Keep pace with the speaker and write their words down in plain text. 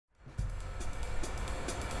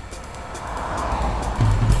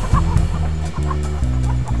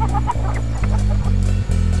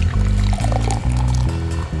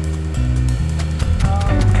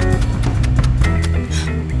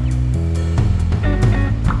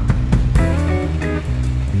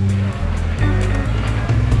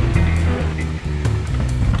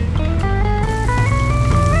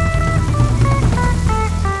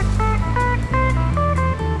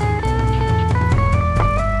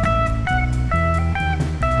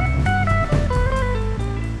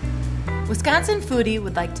Wisconsin Foodie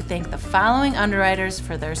would like to thank the following underwriters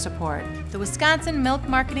for their support: the Wisconsin Milk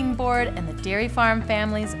Marketing Board and the Dairy Farm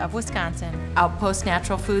Families of Wisconsin, Outpost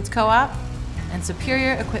Natural Foods Co-op, and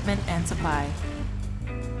Superior Equipment and Supply.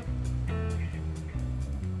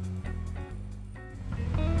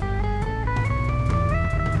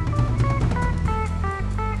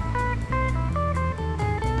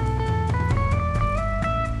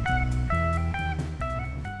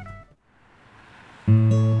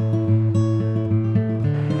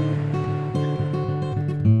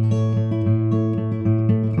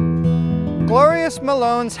 Glorious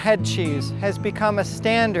Malone's head cheese has become a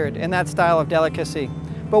standard in that style of delicacy.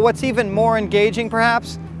 But what's even more engaging,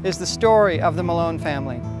 perhaps, is the story of the Malone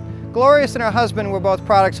family. Glorious and her husband were both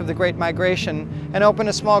products of the Great Migration and opened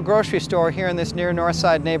a small grocery store here in this near North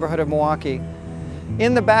Side neighborhood of Milwaukee.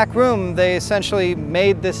 In the back room, they essentially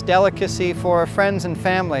made this delicacy for friends and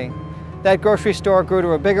family. That grocery store grew to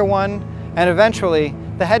a bigger one, and eventually,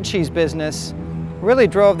 the head cheese business really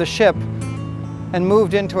drove the ship and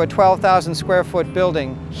moved into a 12,000 square foot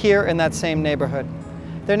building here in that same neighborhood.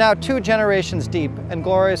 They're now 2 generations deep, and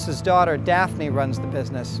Glorious's daughter, Daphne, runs the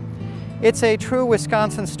business. It's a true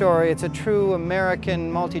Wisconsin story, it's a true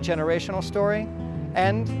American multi-generational story,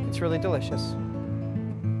 and it's really delicious.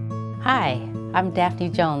 Hi, I'm Daphne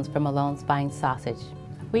Jones from Malone's Fine Sausage.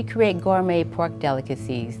 We create gourmet pork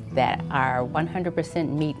delicacies that are 100%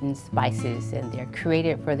 meat and spices, and they're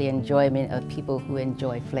created for the enjoyment of people who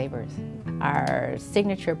enjoy flavors. Our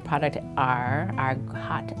signature product are our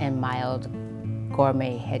hot and mild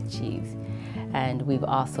gourmet head cheese. And we've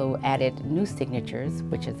also added new signatures,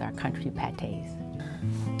 which is our country pâtés.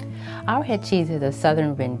 Our head cheese is a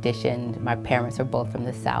southern rendition. My parents are both from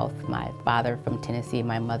the South, my father from Tennessee,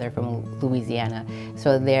 my mother from Louisiana.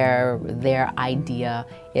 So their idea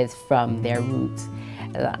is from their roots.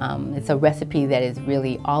 It's a recipe that is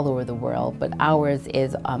really all over the world, but ours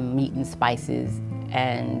is meat and spices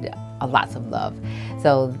and lots of love.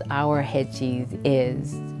 So our head cheese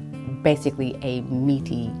is basically a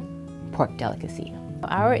meaty pork delicacy.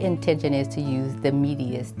 Our intention is to use the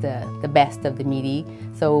meatiest, the best of the meaty.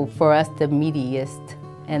 So for us, the meatiest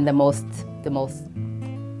and the most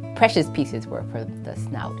precious pieces were for the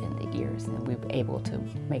snout and the ears, and we were able to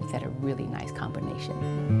make that a really nice combination.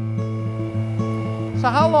 So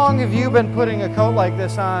how long have you been putting a coat like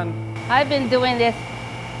this on? I've been doing this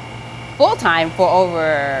full-time for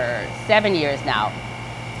over 7 years now.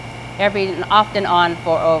 Off and on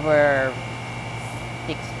for over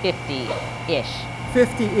 50-ish.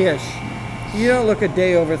 50-ish. You don't look a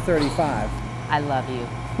day over 35. I love you.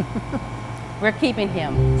 We're keeping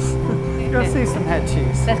him. Go see some head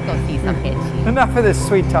cheese. Let's go see some head cheese. Enough of this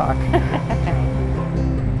sweet talk.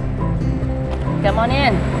 Come on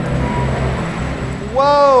in.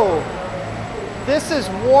 Whoa! This is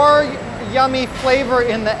more yummy flavor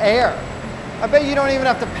in the air. I bet you don't even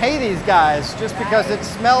have to pay these guys just because it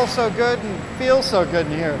smells so good and feels so good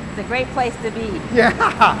in here. It's a great place to be.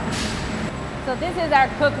 Yeah! So this is our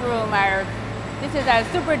cook room. This is our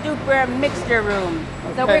super duper mixture room.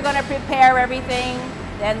 Okay. So we're going to prepare everything.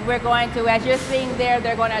 Then we're going to, as you're seeing there,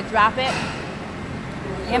 they're going to drop it.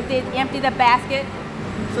 Empty the basket.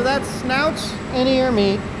 So that's snouts and ear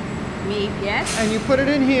meat. Meat, yes. And you put it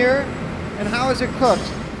in here. And how is it cooked?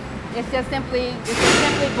 It's just simply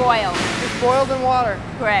boiled. Just boiled in water?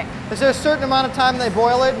 Correct. Is there a certain amount of time they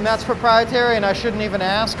boil it and that's proprietary and I shouldn't even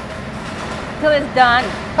ask? Till it's done.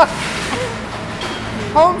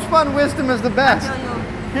 Homespun wisdom is the best. Until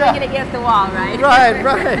you bring it against the wall, right?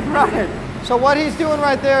 Right. So what he's doing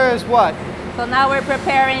right there is what? So now we're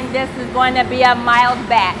preparing, this is going to be a mild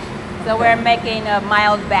batch. So we're making a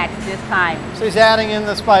mild batch this time. So he's adding in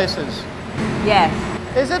the spices? Yes.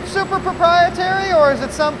 Is it super proprietary or is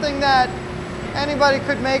it something that anybody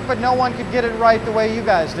could make but no one could get it right the way you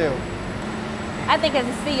guys do? I think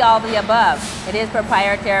it's C, all the above. It is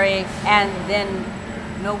proprietary and then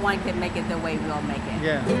no one can make it the way we'll make it.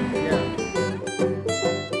 Yeah.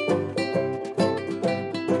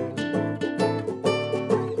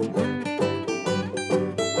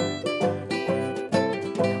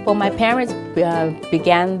 Well, my parents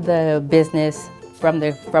began the business from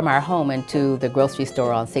our home into the grocery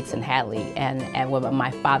store on 6th and Hadley. And when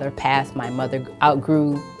my father passed, my mother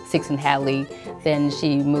outgrew 6th and Hadley. Then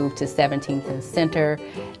she moved to 17th and Center.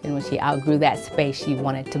 And when she outgrew that space, she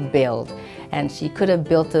wanted to build. And she could have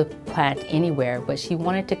built a plant anywhere, but she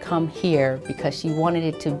wanted to come here because she wanted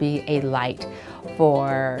it to be a light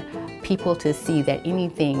for people to see that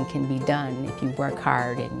anything can be done if you work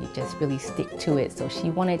hard and you just really stick to it. So she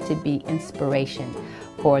wanted to be inspiration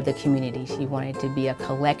for the community. She wanted to be a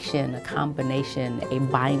collection, a combination, a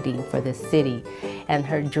binding for the city. And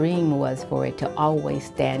her dream was for it to always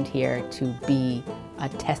stand here to be a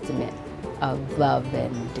testament of love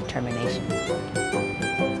and determination.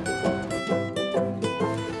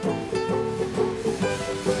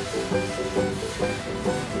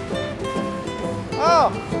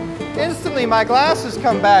 Oh, instantly my glasses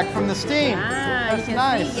come back from the steam. Ah, That's you can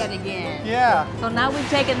nice. see yet again. Yeah. So now we've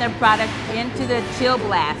taken the product into the chill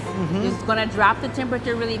blast. It's going to drop the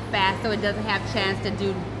temperature really fast so it doesn't have a chance to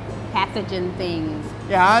do pathogen things.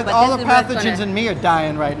 Yeah, But all this the is where it's pathogens in me are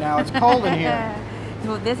dying right now. It's cold in here.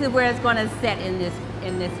 So this is where it's going to set in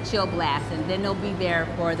this chill blast, and then it'll be there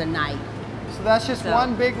for the night. So that's just So-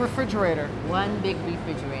 one big refrigerator. One big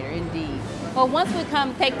refrigerator, indeed. Well, once we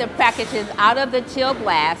come take the packages out of the chill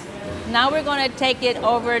blast, now we're going to take it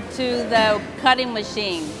over to the cutting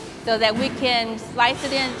machine so that we can slice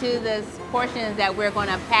it into the portions that we're going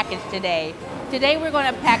to package today. Today we're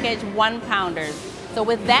going to package 1-pounders. So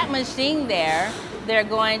with that machine there, they're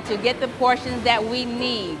going to get the portions that we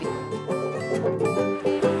need.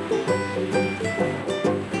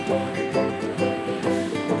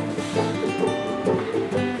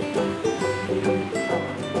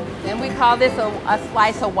 We call this a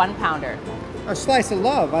slice of 1-pounder. A slice of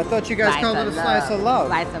love. I thought you guys called it a slice of love.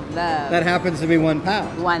 Slice of love. That happens to be 1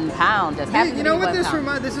 pound. 1 pound. Just happens You to know be what 1 this pound.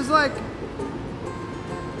 reminds? This is like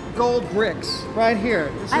gold bricks right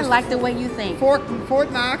here. This I is like the way you think.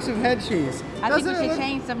 Fort Knox of head cheese. I think we Doesn't it should look-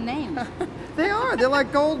 change some names. They are. They're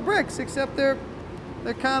like gold bricks, except they're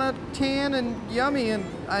kind of tan and yummy, and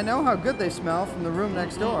I know how good they smell from the room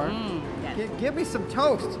next door. Yes. Give me some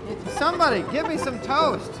toast. Somebody, give me some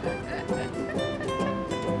toast.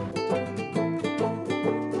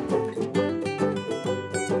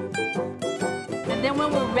 And then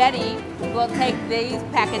when we're ready, we'll take these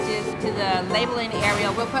packages to the labeling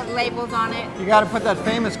area. We'll put labels on it. You got to put that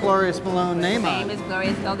famous Glorious Malone name on Famous, it.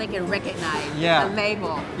 glorious, so they can recognize Yeah. the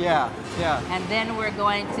label. Yeah, yeah. And then we're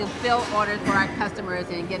going to fill orders for our customers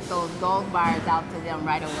and get those gold bars out to them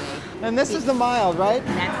right away. And this is the mild, right?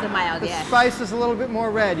 That's the mild, The yes. spice is a little bit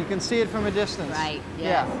more red. You can see it from a distance. Right,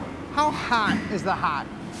 yes. Yeah. How hot is the hot?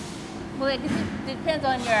 Well, it depends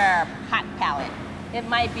on your hot palate. It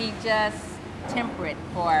might be just temperate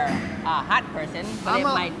for a hot person, but it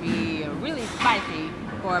might be really spicy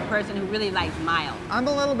for a person who really likes mild. I'm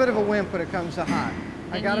a little bit of a wimp when it comes to hot.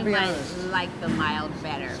 I Then gotta you be might honest. like the mild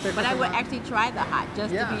better. Stick But with I the would mild. actually try the hot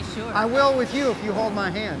just to be sure. I will with you if you hold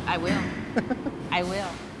my hand. I will. I will.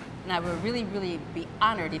 And I would really, really be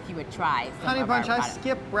honored if you would try some Honey of our Bunch, I products.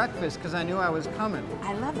 skipped breakfast because I knew I was coming.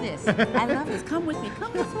 I love this. I love this. Come with me.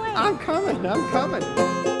 Come this way. I'm coming. I'm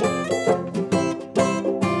coming.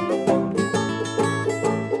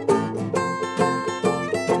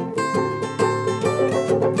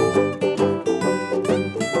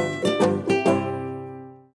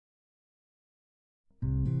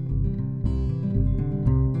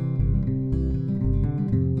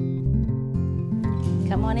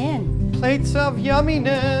 Come on in. Plates of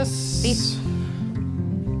yumminess. Beef.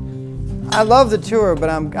 I love the tour, but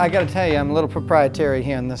I got to tell you, I'm a little proprietary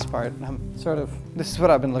here in this part. This is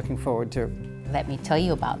what I've been looking forward to. Let me tell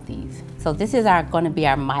you about these. So this is going to be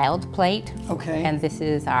our mild plate. Okay. And this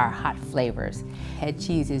is our hot flavors. Head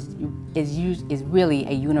cheese is really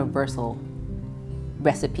a universal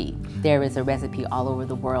recipe. There is a recipe all over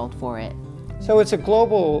the world for it. So it's a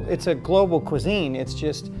global cuisine. It's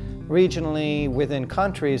just regionally within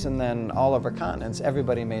countries and then all over continents.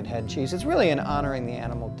 Everybody made head cheese. It's really an honoring the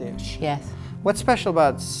animal dish. Yes. What's special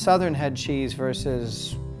about southern head cheese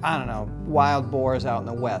versus, I don't know, wild boars out in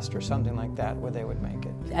the west or something like that where they would make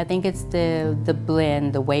it? I think it's the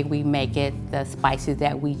blend, the way we make it, the spices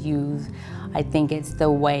that we use. I think it's the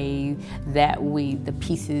way that the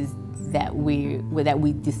pieces that we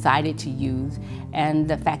decided to use, and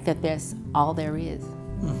the fact that that's all there is.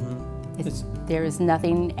 There is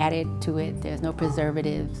nothing added to it. There's no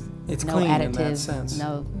preservatives. It's no clean additives. in that sense.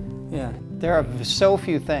 No. Yeah. There are so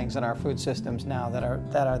few things in our food systems now that are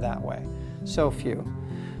that way. So few.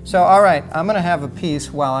 So, all right, I'm going to have a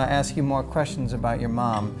piece while I ask you more questions about your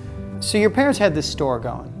mom. So your parents had this store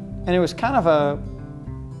going, and it was kind of a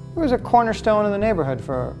cornerstone in the neighborhood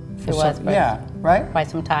for It was, some, yeah, right? Quite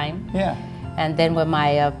some time. Yeah. And then when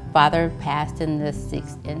my father passed in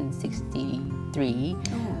 '63,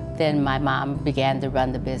 then my mom began to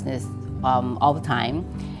run the business all the time.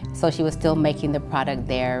 So she was still making the product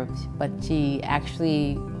there, but she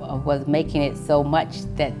actually was making it so much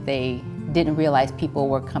that they didn't realize people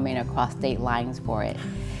were coming across state lines for it.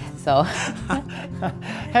 So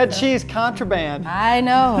head cheese contraband. I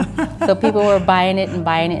know. So people were buying it,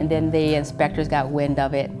 and then the inspectors got wind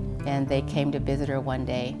of it, and they came to visit her one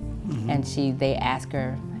day, and they asked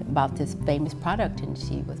her about this famous product, and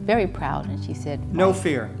she was very proud, and she said, no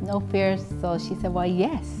fear. No fear. So she said, well,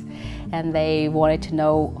 yes. And they wanted to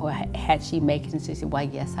know, had she made it? And she said, well,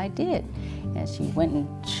 yes, I did. And she went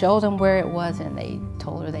and showed them where it was, and they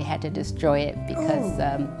told her they had to destroy it because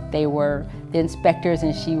they were the inspectors,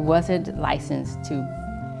 and she wasn't licensed to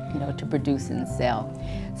produce and sell.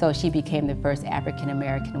 So she became the first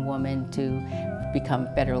African-American woman to become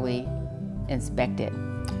federally inspected.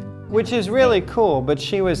 Which is really cool, but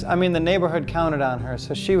she was, I mean, the neighborhood counted on her,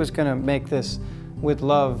 so she was gonna make this with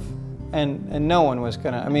love, and no one was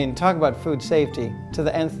gonna, I mean, talk about food safety to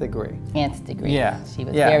the nth degree. Nth degree. Yeah. She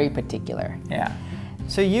was very particular. Yeah.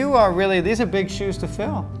 So you are really, these are big shoes to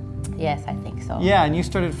fill. Yes, I think so. Yeah, and you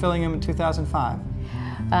started filling them in 2005.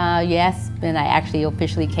 Yes, and I actually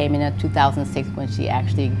officially came in 2006 when she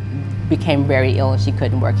actually became very ill and she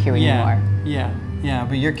couldn't work here anymore. Yeah,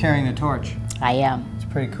 but you're carrying the torch. I am. It's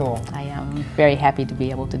pretty cool. I am very happy to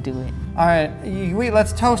be able to do it. All right,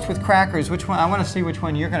 let's toast with crackers. Which one? I want to see which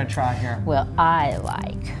one you're going to try here. Well, I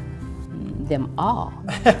like them all.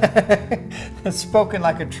 Spoken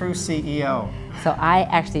like a true CEO. So I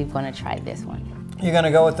actually want to try this one. You're going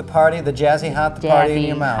to go with the party, the jazzy hot, the party in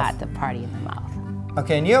your mouth. Jazzy hot, the party in the mouth.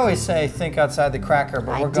 Okay, and you always say think outside the cracker,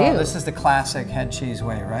 but we're going. This is the classic head cheese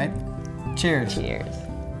way, right? Cheers. Cheers.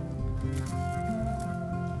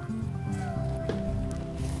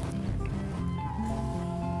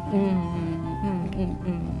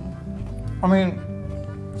 I mean,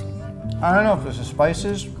 I don't know if it's the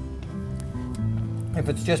spices, if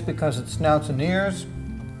it's just because it's snouts and ears,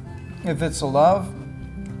 if it's the love,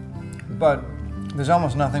 but there's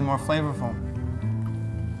almost nothing more flavorful.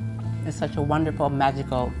 It's such a wonderful,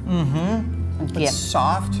 magical gift. It's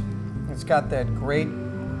soft. It's got that great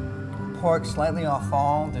pork, slightly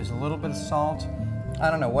off-all. There's a little bit of salt. I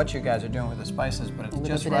don't know what you guys are doing with the spices, but it's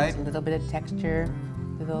just right. A little bit of texture,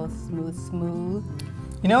 a little smooth.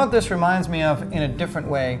 You know what this reminds me of in a different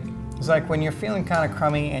way? It's like when you're feeling kind of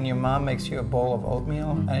crummy and your mom makes you a bowl of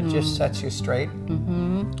oatmeal and it just sets you straight.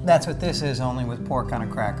 That's what this is, only with pork on a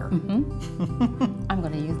cracker. I'm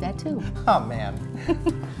going to use that too. Oh man.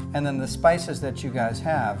 And then the spices that you guys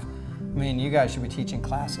have, I mean, you guys should be teaching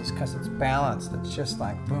classes because it's balanced. It's just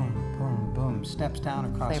like boom, boom, boom, steps down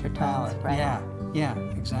across your palate. Right? Yeah,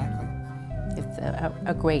 exactly. It's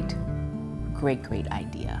a great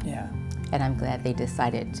idea. Yeah. And I'm glad they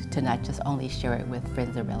decided to not just only share it with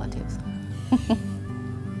friends and relatives.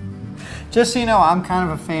 Just so you know, I'm kind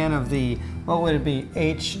of a fan of the, what would it be,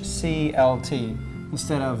 HCLT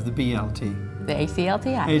instead of the BLT. The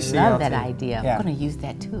ACLT? I HCLT. love that idea. Yeah. I'm going to use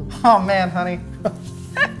that too. Oh man, honey.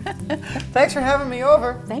 Thanks for having me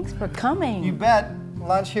over. Thanks for coming. You bet.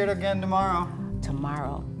 Lunch here again tomorrow.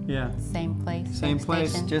 Tomorrow. Yeah. Same place. Same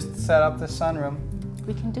place. Station. Just set up the sunroom.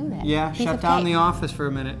 We can do that. Yeah, shut down the office for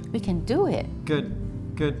a minute. We can do it. Good.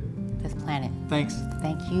 Let's plan it. Thanks.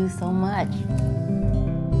 Thank you so much.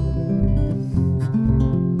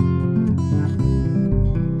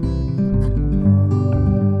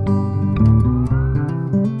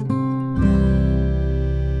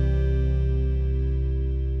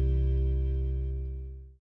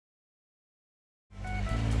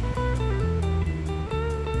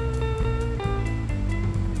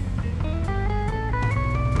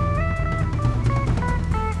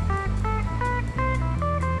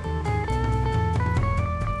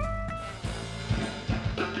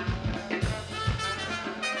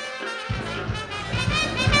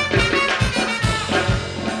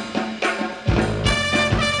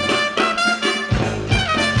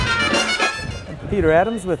 Peter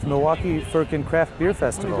Adams with Milwaukee Firkin Craft Beer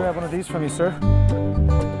Festival. Let me grab one of these from you, sir.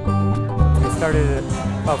 We started it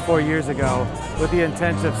about 4 years ago with the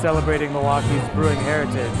intent of celebrating Milwaukee's brewing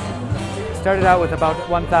heritage. Started out with about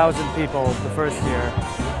 1,000 people the first year,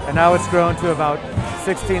 and now it's grown to about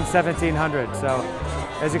 1,700. So,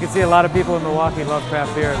 as you can see, a lot of people in Milwaukee love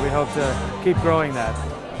craft beer, and we hope to keep growing that.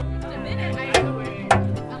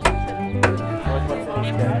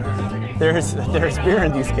 There's beer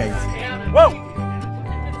in these kegs. Whoa!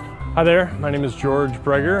 Hi there, my name is George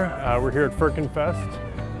Breger. We're here at Firkin Fest.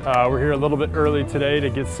 We're here a little bit early today to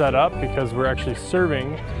get set up because we're actually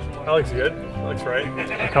serving, that looks good, that looks right,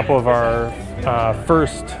 a couple of our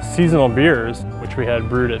first seasonal beers, which we had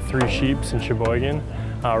brewed at Three Sheeps in Sheboygan.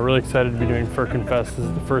 We're really excited to be doing Firkin Fest. This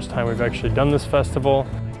is the first time we've actually done this festival.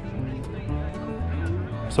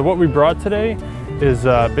 So what we brought today is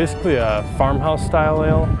basically a farmhouse style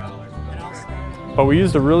ale. But we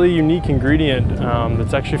used a really unique ingredient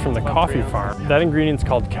that's actually from the coffee farm. That ingredient's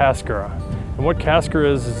called cascara. And what cascara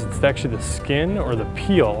is it's actually the skin or the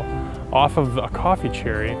peel off of a coffee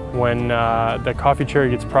cherry when the coffee cherry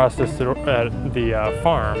gets processed at the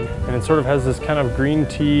farm. And it sort of has this kind of green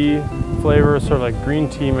tea flavor, sort of like green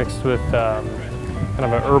tea mixed with kind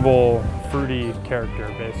of an herbal, fruity character,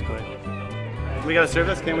 basically. We gotta serve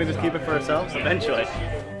this? Can't we just keep it for ourselves eventually?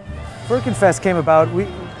 Firkin Fest came about, we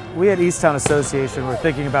at Easttown Association were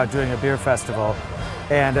thinking about doing a beer festival.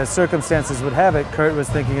 And as circumstances would have it, Kurt was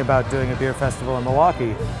thinking about doing a beer festival in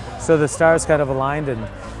Milwaukee. So the stars kind of aligned, and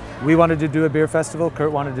we wanted to do a beer festival.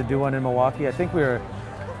 Kurt wanted to do one in Milwaukee. I think we were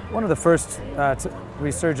one of the first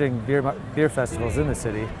resurging beer festivals in the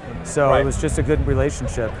city. So Right. It was just a good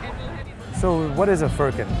relationship. So what is a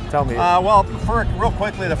firkin? Tell me. Well, real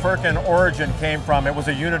quickly, the firkin origin came from, it was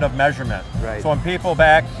a unit of measurement. Right. So when people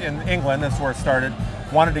back in England, that's where it started,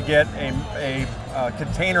 wanted to get a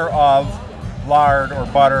container of lard or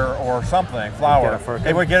butter or something, flour,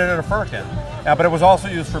 they would get it at a firkin. But it was also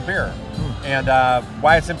used for beer. And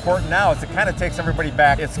why it's important now is it kind of takes everybody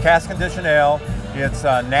back. It's cask conditioned ale. It's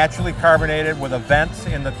naturally carbonated with a vent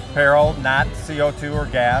in the barrel, not CO2 or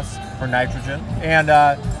gas or nitrogen. And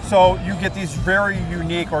so you get these very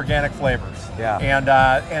unique organic flavors. Yeah.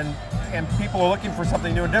 And people are looking for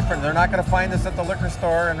something new and different. They're not going to find this at the liquor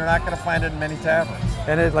store, and they're not going to find it in many taverns.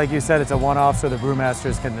 And it, like you said, it's a one-off, so the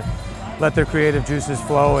brewmasters can let their creative juices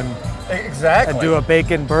flow and exactly and do a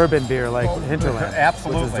bacon bourbon beer like Hinterland.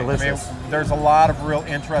 Absolutely, which is delicious. I mean, there's a lot of real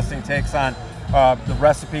interesting takes on the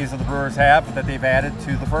recipes that the brewers have that they've added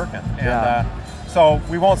to the firkin. And so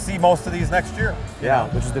we won't see most of these next year.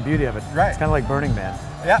 Yeah, which is the beauty of it. Right. It's kind of like Burning Man.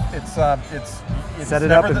 Yeah, it's set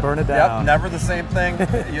it up and burn it down. Yep, never the same thing.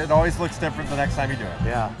 It always looks different the next time you do it.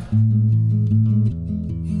 Yeah.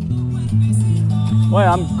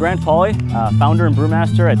 Well, I'm Grant Pauly, founder and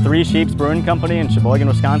brewmaster at Three Sheeps Brewing Company in Sheboygan,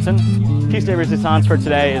 Wisconsin. Piece de resistance for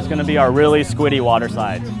today is going to be our really squiddy water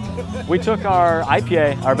slides. We took our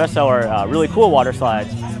IPA, our bestseller, really cool water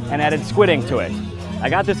slides, and added squidding to it. I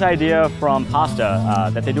got this idea from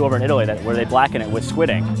pasta that they do over in Italy where they blacken it with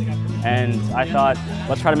squidding. And I thought,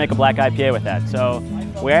 let's try to make a black IPA with that. So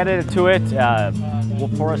we added it to it. We'll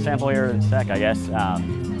pour a sample here in a sec, I guess.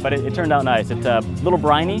 But it turned out nice. It's a little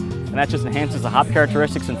briny, and that just enhances the hop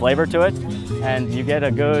characteristics and flavor to it. And you get a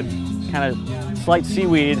good kind of slight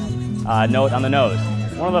seaweed note on the nose.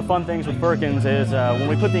 One of the fun things with Firkins is when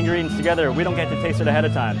we put the ingredients together, we don't get to taste it ahead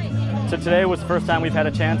of time. So today was the first time we've had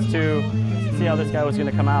a chance to see how this guy was going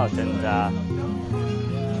to come out, and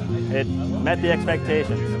it met the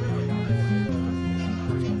expectations.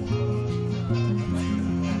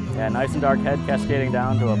 Yeah, nice and dark head cascading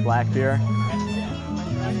down to a black beer.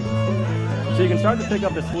 So you can start to pick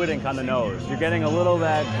up the squidding on the nose. You're getting a little of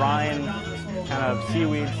that brine, kind of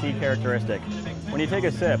seaweed, sea characteristic. When you take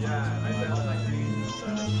a sip,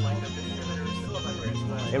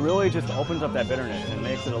 it really just opens up that bitterness and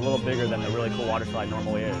makes it a little bigger than the really cool water slide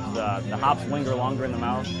normally is. The hops linger longer in the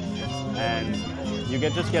mouth, and you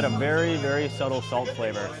just get a very, very subtle salt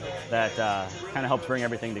flavor that kind of helps bring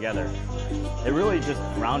everything together. It really just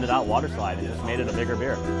rounded out water slide and just made it a bigger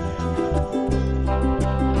beer.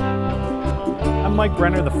 I'm Mike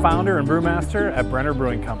Brenner, the founder and brewmaster at Brenner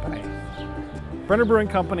Brewing Company. Brenner Brewing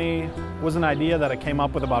Company was an idea that I came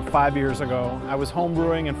up with about 5 years ago. I was home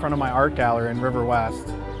brewing in front of my art gallery in River West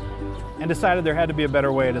and decided there had to be a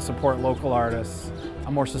better way to support local artists,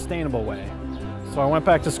 a more sustainable way. So I went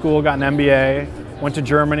back to school, got an MBA, went to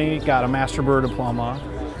Germany, got a master brewer diploma,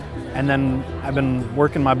 and then I've been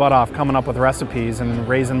working my butt off coming up with recipes and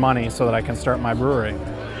raising money so that I can start my brewery.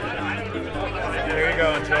 Here you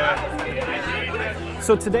go, enjoy.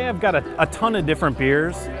 So today I've got a ton of different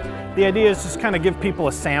beers. The idea is just kind of give people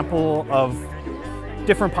a sample of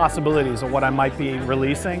different possibilities of what I might be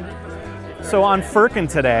releasing. So on Firkin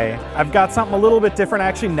today, I've got something a little bit different. I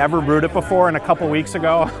actually never brewed it before, and a couple weeks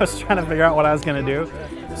ago I was trying to figure out what I was going to do.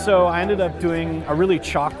 So I ended up doing a really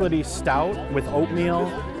chocolatey stout with oatmeal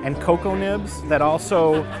and cocoa nibs that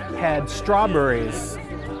also had strawberries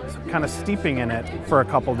kind of steeping in it for a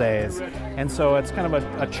couple days. And so it's kind of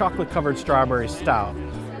a chocolate-covered strawberry stout.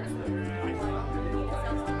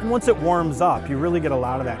 And once it warms up, you really get a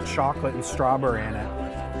lot of that chocolate and strawberry in it.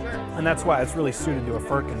 And that's why it's really suited to a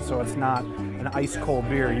Firkin, so it's not an ice-cold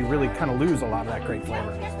beer. You really kind of lose a lot of that great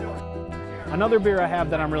flavor. Another beer I have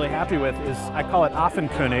that I'm really happy with is, I call it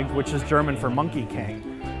Affenkönig, which is German for Monkey King.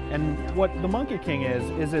 And what the Monkey King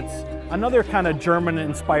is it's Another kind of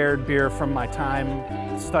German-inspired beer from my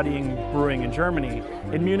time studying brewing in Germany.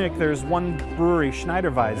 In Munich, there's one brewery,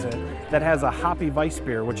 Schneiderweise, that has a hoppy Weiss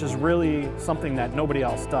beer, which is really something that nobody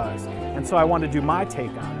else does. And so I wanted to do my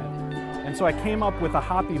take on it. And so I came up with a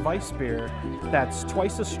hoppy Weiss beer that's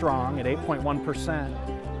twice as strong at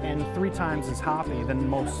 8.1% and 3 times as hoppy than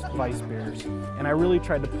most Weiss beers. And I really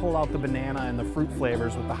tried to pull out the banana and the fruit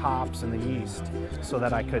flavors with the hops and the yeast so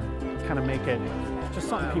that I could kind of make it just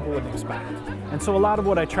something people wouldn't expect. And so a lot of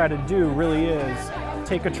what I try to do really is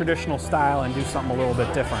take a traditional style and do something a little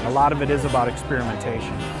bit different. A lot of it is about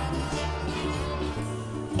experimentation.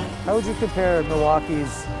 How would you compare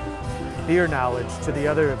Milwaukee's beer knowledge to the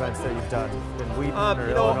other events that you've done in Wheaton or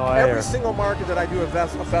Illinois? Every single market that I do a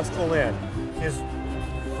festival in is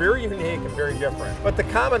very unique and very different. But the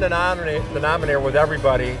common denominator with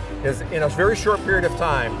everybody is in a very short period of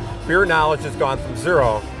time, beer knowledge has gone from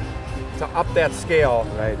 0 to up that scale.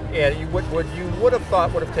 Right. And what you would have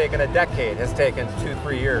thought would have taken a decade has taken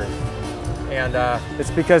 2-3 years. And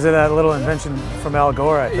it's because of that little invention from Al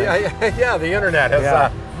Gore, I think. Yeah, the internet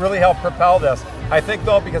has really helped propel this. I think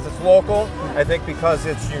though because it's local, I think because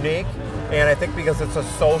it's unique, and I think because it's a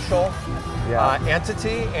social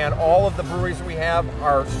entity, and all of the breweries we have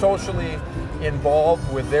are socially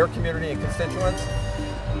involved with their community and constituents.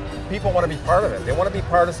 People want to be part of it. They want to be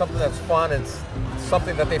part of something that's fun and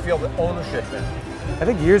something that they feel the ownership in. I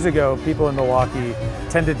think years ago, people in Milwaukee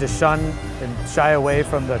tended to shun and shy away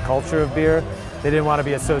from the culture of beer. They didn't want to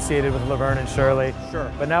be associated with Laverne and Shirley.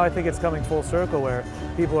 Sure. But now I think it's coming full circle where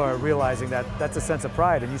people are realizing that that's a sense of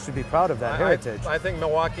pride and you should be proud of that heritage. I think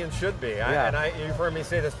Milwaukeeans should be. Yeah. You've heard me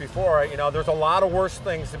say this before, there's a lot of worse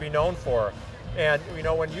things to be known for. And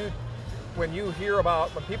when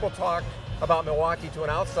people talk about Milwaukee to an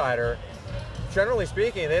outsider, generally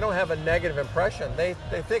speaking, they don't have a negative impression. They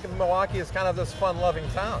think of Milwaukee as kind of this fun-loving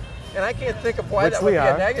town. And I can't think of why that would be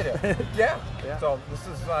a negative. Yeah. So this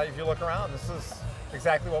is, if you look around, this is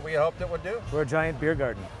exactly what we hoped it would do. We're a giant beer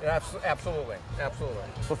garden. Absolutely.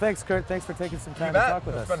 Well, thanks, Kurt. Thanks for taking some time to talk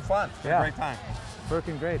with us. It's been fun. It's been a great time.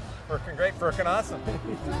 Firkin great. Firkin great. Firkin awesome.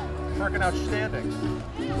 Firkin outstanding.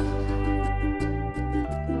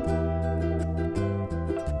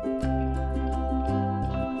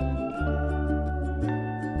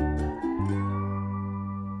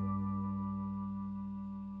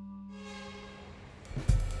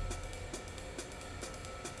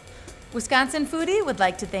 Wisconsin Foodie would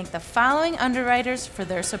like to thank the following underwriters for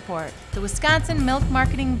their support: the Wisconsin Milk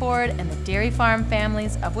Marketing Board and the Dairy Farm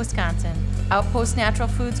Families of Wisconsin, Outpost Natural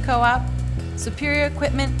Foods Co-op, Superior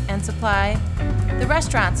Equipment and Supply, the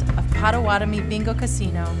restaurants of Potawatomi Bingo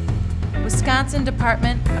Casino, Wisconsin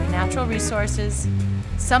Department of Natural Resources,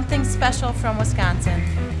 Something Special from Wisconsin,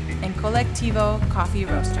 and Collectivo Coffee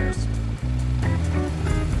Roasters.